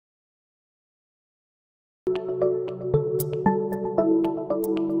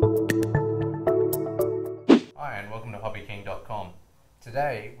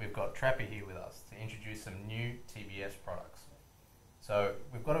Today we've got Trappy here with us to introduce some new TBS products. So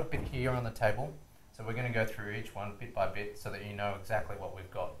we've got a bit here on the table, so we're going to go through each one bit by bit so that you know exactly what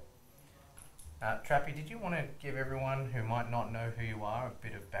we've got. Trappy, did you want to give everyone who might not know who you are a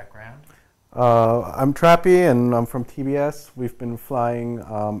bit of background? I'm Trappy and I'm from TBS. We've been flying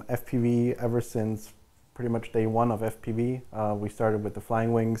FPV ever since pretty much day one of FPV. We started with the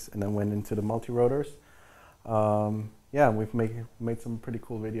flying wings and then went into the multi-rotors. Yeah, we've made some pretty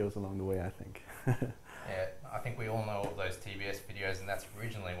cool videos along the way, I think. Yeah, I think we all know all those TBS videos, and that's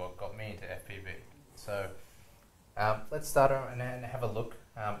originally what got me into FPV. So let's start and have a look.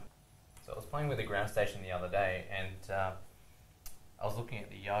 So I was playing with the ground station the other day, and I was looking at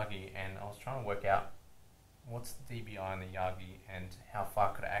the Yagi, and I was trying to work out what's the DBI on the Yagi and how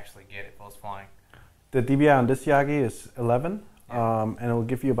far could I actually get if I was flying. The DBI on this Yagi is 11, yeah. And it will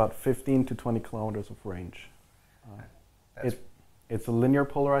give you about 15 to 20 kilometers of range. It's a linear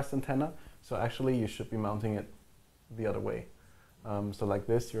polarized antenna, so actually you should be mounting it the other way. So like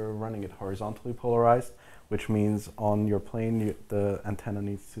this, you're running it horizontally polarized, which means on your plane the antenna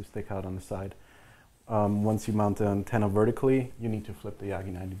needs to stick out on the side. Once you mount the antenna vertically, you need to flip the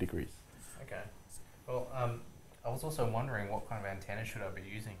Yagi 90 degrees. Okay. Well, I was also wondering what kind of antenna should I be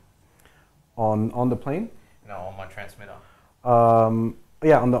using? On the plane? No, on my transmitter.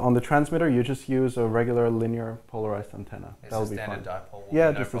 Yeah, on the transmitter, you just use a regular linear polarized antenna. That'll be fine. Dipole?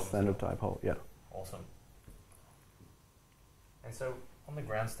 Yeah, just a standard dipole, yeah. Awesome. And so on the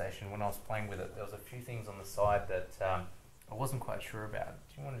ground station, when I was playing with it, there was a few things on the side that I wasn't quite sure about.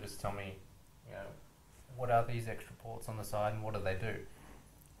 Do you want to just tell me, what are these extra ports on the side and what do they do?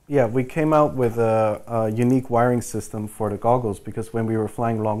 Yeah, we came out with a unique wiring system for the goggles because when we were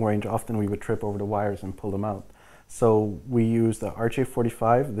flying long range, often we would trip over the wires and pull them out. So we use the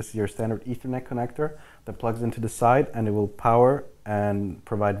RJ45, this is your standard Ethernet connector that plugs into the side and it will power and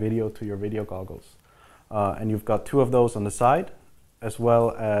provide video to your video goggles. And you've got two of those on the side, as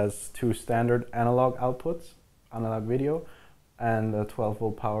well as two standard analog outputs, analog video, and a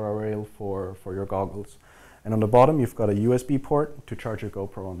 12-volt power rail for your goggles. And on the bottom you've got a USB port to charge your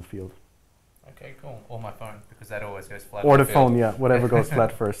GoPro on the field. Okay, cool. Or my phone, because that always goes flat. Or the phone, yeah, whatever goes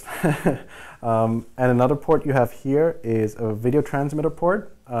flat first. And another port you have here is a video transmitter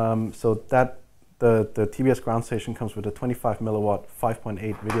port. So that the TBS ground station comes with a 25 milliwatt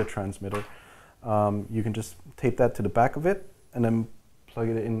 5.8 video transmitter. You can just tape that to the back of it and then plug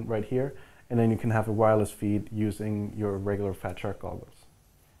it in right here. And then you can have a wireless feed using your regular Fat Shark goggles.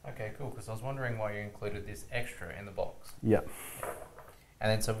 Okay, cool, because I was wondering why you included this extra in the box. Yeah. And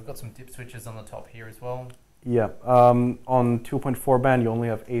then so we've got some dip switches on the top here as well. Yeah, on 2.4 band you only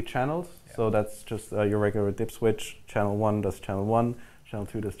have 8 channels, so that's just your regular dip switch. Channel 1 does channel 1, channel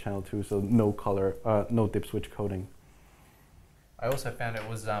 2 does channel 2, so no color, no dip switch coding. I also found it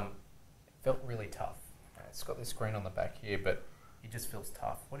was felt really tough. It's got this screen on the back here, but it just feels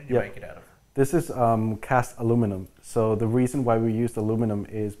tough. What did you make it out of? This is cast aluminum. So the reason why we used aluminum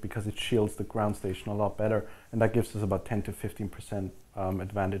is because it shields the ground station a lot better, and that gives us about 10 to 15%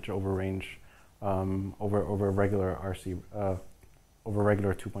 advantage over range over regular RC over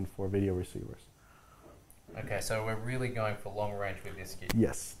regular 2.4 video receivers. Okay, so we're really going for long range with this kit.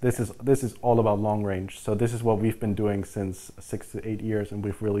 Yes, this is all about long range. So this is what we've been doing since 6 to 8 years, and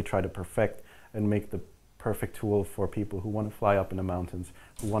we've really tried to perfect and make the perfect tool for people who want to fly up in the mountains,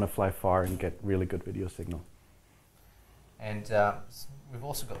 who want to fly far and get really good video signal. And we've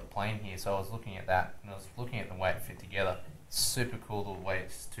also got the plane here, so I was looking at that and I was looking at the way it fit together. It's super cool the way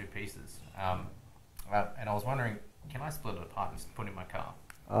it's two pieces. And I was wondering, can I split it apart and put it in my car?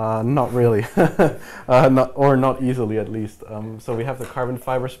 Not really, not easily at least. So we have the carbon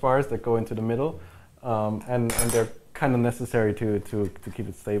fiber spars that go into the middle, and they're kind of necessary to keep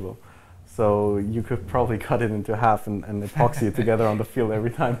it stable. So you could probably cut it into half and epoxy it together on the field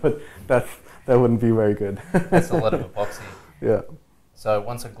every time, but that wouldn't be very good. That's a lot of epoxy. Yeah. So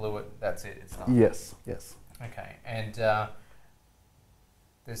once I glue it, that's it, it's done? Yes, yes. Okay, and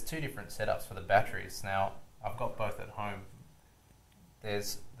there's two different setups for the batteries. Now, I've got both at home.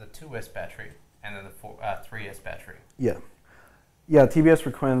 There's the 2S battery and then the 3S battery. Yeah. Yeah, TBS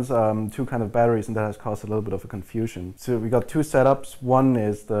recommends two kind of batteries, and that has caused a little bit of a confusion. So we got two setups. One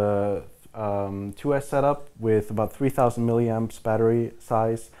is the 2S setup with about 3,000 milliamps battery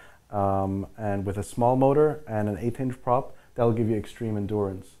size and with a small motor and an 8-inch prop. That'll give you extreme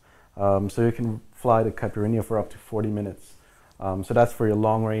endurance. So you can fly the Caipirinha for up to 40 minutes. So that's for your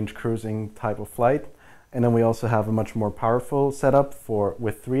long-range cruising type of flight. And then we also have a much more powerful setup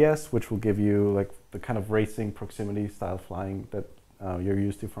with 3S, which will give you like the kind of racing proximity style flying that you're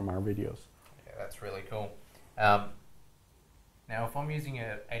used to from our videos. Yeah, that's really cool. Now, if I'm using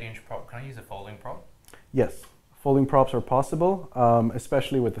an 8-inch prop, can I use a folding prop? Yes, folding props are possible,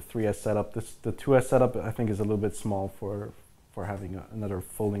 especially with the 3S setup. The 2S setup, I think, is a little bit small for having another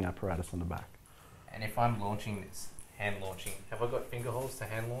folding apparatus on the back. And if I'm launching this, hand launching, have I got finger holes to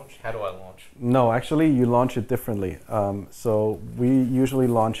hand launch? How do I launch? No, actually, you launch it differently. So we usually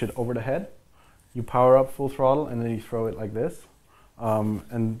launch it over the head. You power up full throttle, and then you throw it like this.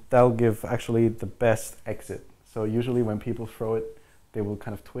 And that'll give actually the best exit. So usually when people throw it, they will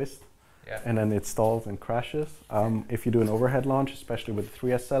kind of twist, and then it stalls and crashes. If you do an overhead launch, especially with the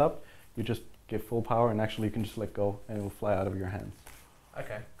 3S setup, you just give full power, and actually you can just let go, and it will fly out of your hands.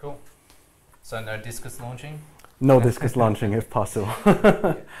 Okay, cool. So no discus launching? No discus launching if possible.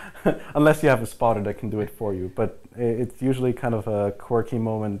 Unless you have a spotter that can do it for you. But it's usually kind of a quirky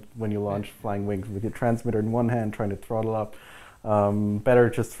moment when you launch flying wings with your transmitter in one hand trying to throttle up. Better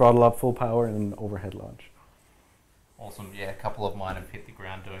just throttle up full power and overhead launch. Awesome. Yeah, a couple of mine have hit the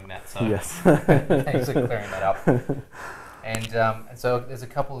ground doing that. So yes. Thanks for clearing that up. And so there's a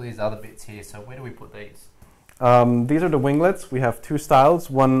couple of these other bits here. So where do we put these? These are the winglets. We have two styles.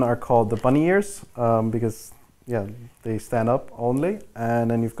 One are called the bunny ears because they stand up only.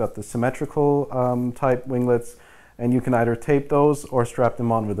 And then you've got the symmetrical type winglets, and you can either tape those or strap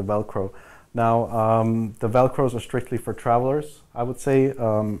them on with the Velcro. Now, the Velcros are strictly for travelers, I would say.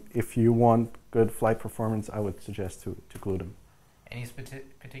 If you want good flight performance, I would suggest to glue them. Any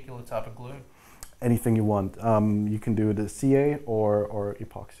particular type of glue? Anything you want. You can do the CA or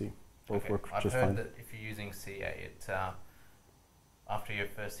epoxy. Both work just fine. I've heard that if you're using CA, after your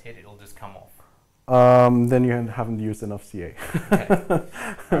first hit, it'll just come off. Then you haven't used enough CA. Okay.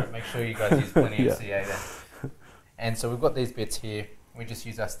 Right, make sure you guys use plenty of CA then. And so we've got these bits here. We just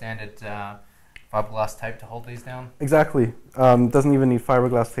use our standard fiberglass tape to hold these down? Exactly. Doesn't even need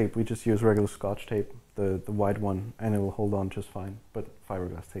fiberglass tape. We just use regular Scotch tape, the wide one, and it will hold on just fine. But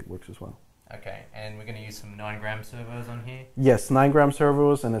fiberglass tape works as well. Okay, and we're going to use some 9-gram servos on here? Yes, 9-gram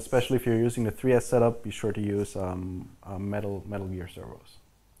servos, and especially if you're using the 3S setup, be sure to use Metal Gear servos.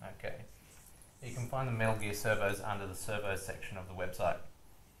 Okay. You can find the Metal Gear servos under the servos section of the website.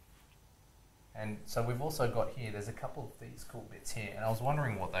 And so we've also got here, there's a couple of these cool bits here, and I was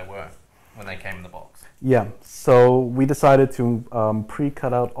wondering what they were when they came in the box. Yeah, so we decided to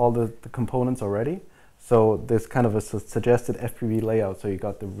pre-cut out all the components already. So there's kind of a suggested FPV layout. So you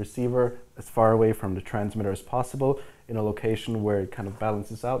got the receiver as far away from the transmitter as possible in a location where it kind of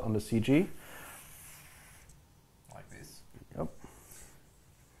balances out on the CG. Like this. Yep.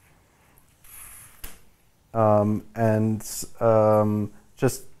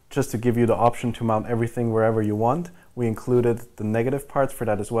 Just to give you the option to mount everything wherever you want, we included the negative parts for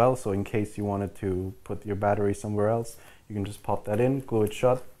that as well. So in case you wanted to put your battery somewhere else, you can just pop that in, glue it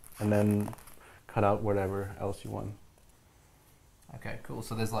shut, and then cut out whatever else you want. Okay, cool.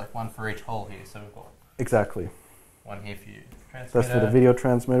 So there's like one for each hole here. So we've got exactly one here for you. That's for the video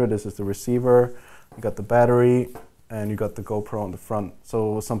transmitter. This is the receiver. You got the battery, and you got the GoPro on the front.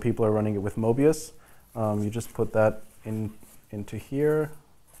 So some people are running it with Mobius. You just put that into here,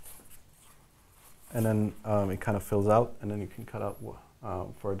 and then it kind of fills out, and then you can cut out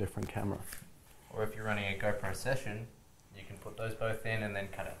for a different camera. Or if you're running a GoPro session, you can put those both in and then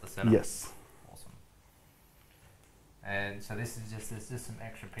cut out the center. Yes. Awesome. And so this is there's just some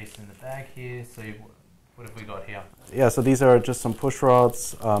extra pieces in the bag here. So what have we got here? Yeah, so these are just some push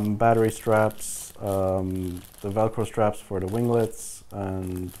rods, battery straps, the Velcro straps for the winglets,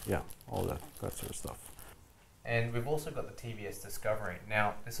 and yeah, all that sort of stuff. And we've also got the TBS Discovery.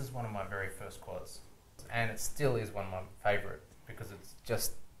 Now, this is one of my very first quads, and it still is one of my favorite because it's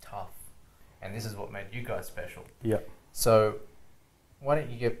just tough. And this is what made you guys special. Yeah. So, why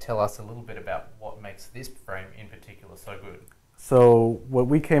don't you tell us a little bit about what makes this frame in particular so good? So, what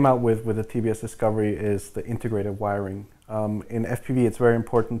we came out with the TBS Discovery is the integrated wiring. In FPV, it's very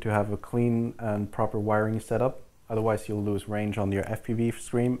important to have a clean and proper wiring setup. Otherwise, you'll lose range on your FPV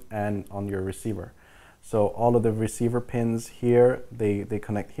stream and on your receiver. So all of the receiver pins here, they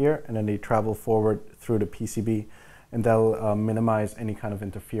connect here, and then they travel forward through the PCB, and they'll minimize any kind of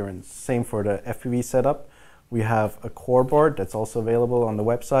interference. Same for the FPV setup. We have a core board that's also available on the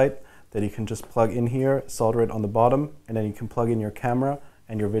website that you can just plug in here, solder it on the bottom, and then you can plug in your camera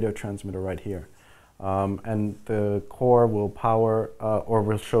and your video transmitter right here. And the core will power, or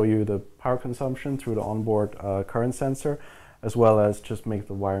will show you the power consumption through the onboard current sensor, as well as just make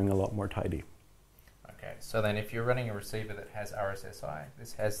the wiring a lot more tidy. Okay, so then if you're running a receiver that has RSSI,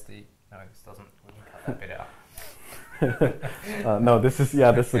 this has the, no, this doesn't, we can cut that bit out. No, this is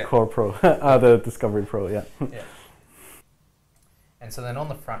the Core Pro, the Discovery Pro, yeah. Yeah. And so then on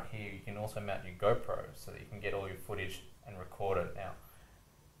the front here, you can also mount your GoPro so that you can get all your footage and record it. Now,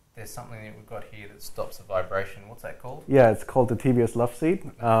 there's something that we've got here that stops the vibration. What's that called? Yeah, it's called the TBS Love Seat,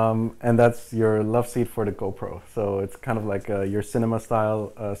 and that's your love seat for the GoPro. So it's kind of like your cinema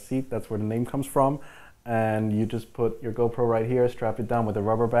style seat. That's where the name comes from. And you just put your GoPro right here, strap it down with a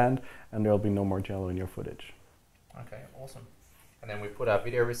rubber band, and there'll be no more jello in your footage. Okay, awesome. And then we put our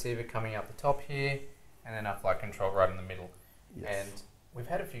video receiver coming out the top here, and then our flight control right in the middle. Yes. And we've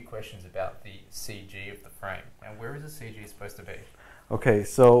had a few questions about the CG of the frame. Now, where is the CG supposed to be? Okay,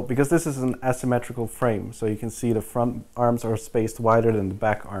 so because this is an asymmetrical frame, so you can see the front arms are spaced wider than the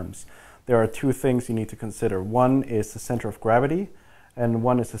back arms. There are two things you need to consider. One is the center of gravity, and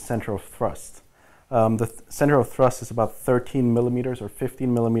one is the center of thrust. The center of thrust is about 13 millimeters or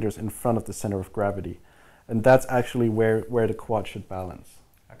 15 millimeters in front of the center of gravity. And that's actually where the quad should balance.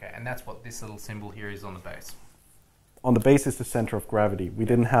 Okay, and that's what this little symbol here is on the base. On the base is the center of gravity. We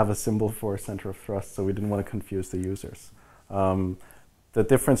didn't have a symbol for center of thrust, so we didn't want to confuse the users. The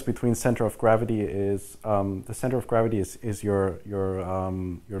difference between center of gravity is the center of gravity is your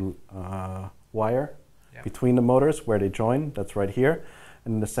wire between the motors where they join. That's right here.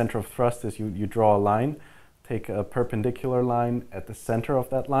 And the center of thrust is you draw a line, take a perpendicular line at the center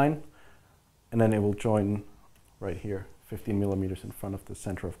of that line, and then it will join right here, 15 millimeters in front of the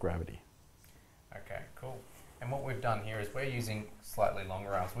center of gravity. Okay, cool. And what we've done here is we're using slightly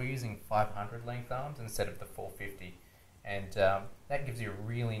longer arms. We're using 500 length arms instead of the 450. And that gives you a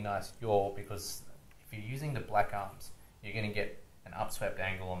really nice yaw, because if you're using the black arms, you're going to get an upswept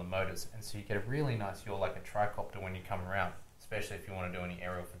angle on the motors. And so you get a really nice yaw like a tricopter when you come around, especially if you want to do any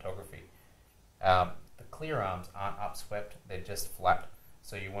aerial photography. The clear arms aren't upswept, they're just flat,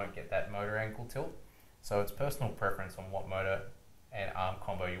 so you won't get that motor angle tilt. So it's personal preference on what motor and arm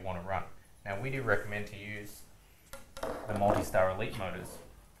combo you want to run. Now, we do recommend to use the Multi-Star Elite motors,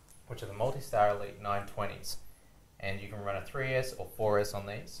 which are the Multi-Star Elite 920s. And you can run a 3S or 4S on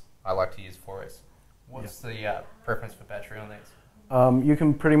these. I like to use 4S. What's the preference for battery on these? You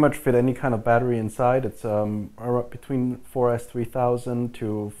can pretty much fit any kind of battery inside. It's between 4S 3000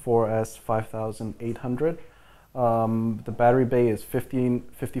 to 4S 5800. The battery bay is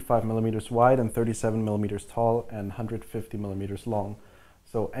 55 millimeters wide and 37 millimeters tall and 150 millimeters long.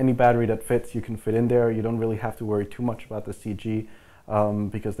 So any battery that fits, you can fit in there. You don't really have to worry too much about the CG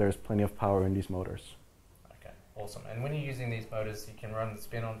because there's plenty of power in these motors. Okay, awesome. And when you're using these motors, you can run the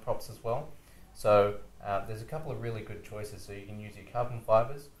spin-on props as well. So there's a couple of really good choices. So you can use your carbon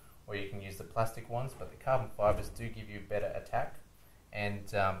fibers or you can use the plastic ones, but the carbon fibers do give you better attack and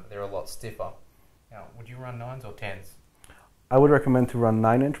they're a lot stiffer. Now, would you run 9s or 10s? I would recommend to run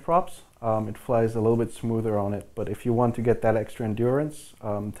 9-inch props. It flies a little bit smoother on it, but if you want to get that extra endurance,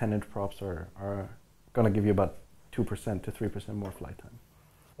 10-inch props are going to give you about 2% to 3% more flight time.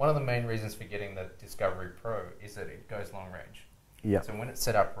 One of the main reasons for getting the Discovery Pro is that it goes long range. Yeah. So when it's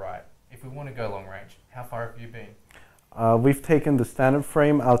set up right, if we want to go long range, how far have you been? We've taken the standard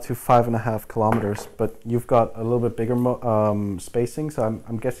frame out to 5.5 kilometers, but you've got a little bit bigger spacing, so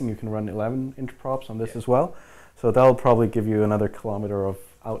I'm guessing you can run 11-inch props on this as well. So that'll probably give you another kilometer of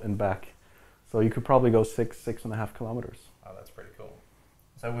out and back. So you could probably go 6.5 kilometers. Oh, that's pretty cool.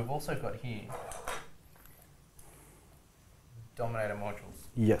 So we've also got here Dominator modules.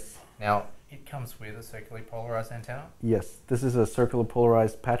 Yes. Now, it comes with a circularly polarized antenna? Yes, this is a circular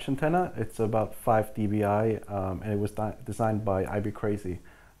polarized patch antenna. It's about 5 dBi, and it was designed by IB Crazy,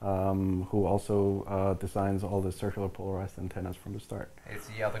 who also designs all the circular polarized antennas from the start. It's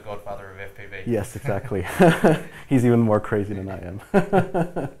the other godfather of FPV. Yes, exactly. He's even more crazy than I am.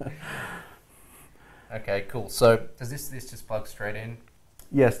 Okay, cool. So does this just plug straight in?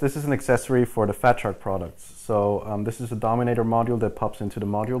 Yes, this is an accessory for the Fat Shark products. So this is a Dominator module that pops into the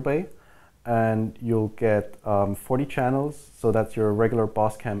module bay, and you'll get 40 channels. So that's your regular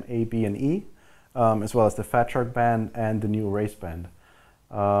Bosscam A, B, and E, as well as the Fat Shark band and the new race band.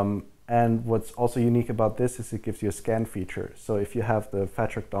 And what's also unique about this is it gives you a scan feature. So if you have the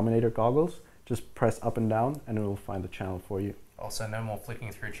Fat Shark Dominator goggles, just press up and down and it will find the channel for you. Also, no more flicking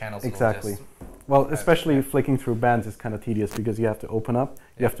through channels. Exactly. Well, especially flicking through bands is kind of tedious because you have to open up,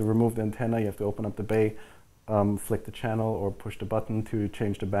 you have to remove the antenna, you have to open up the bay, flick the channel or push the button to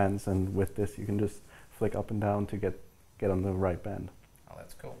change the bands. And with this, you can just flick up and down to get on the right band. Oh,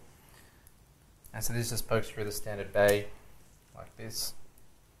 that's cool. And so this just pokes through the standard bay like this.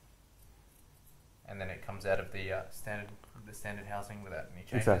 And then it comes out of the standard housing without any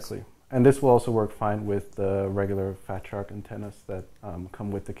changes. Exactly. And this will also work fine with the regular Fat Shark antennas that come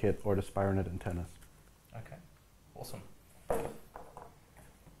with the kit or the Spironet antennas. Okay, awesome.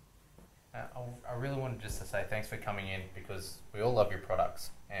 I really wanted just to say thanks for coming in because we all love your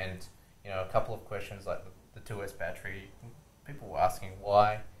products. And you know, a couple of questions like the 2S battery. People were asking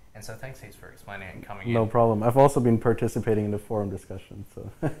why, and so thanks heaps for explaining it and coming in. No problem. I've also been participating in the forum discussion.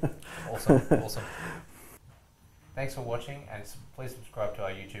 So Awesome, awesome. Thanks for watching, and please subscribe to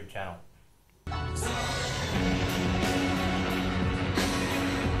our YouTube channel.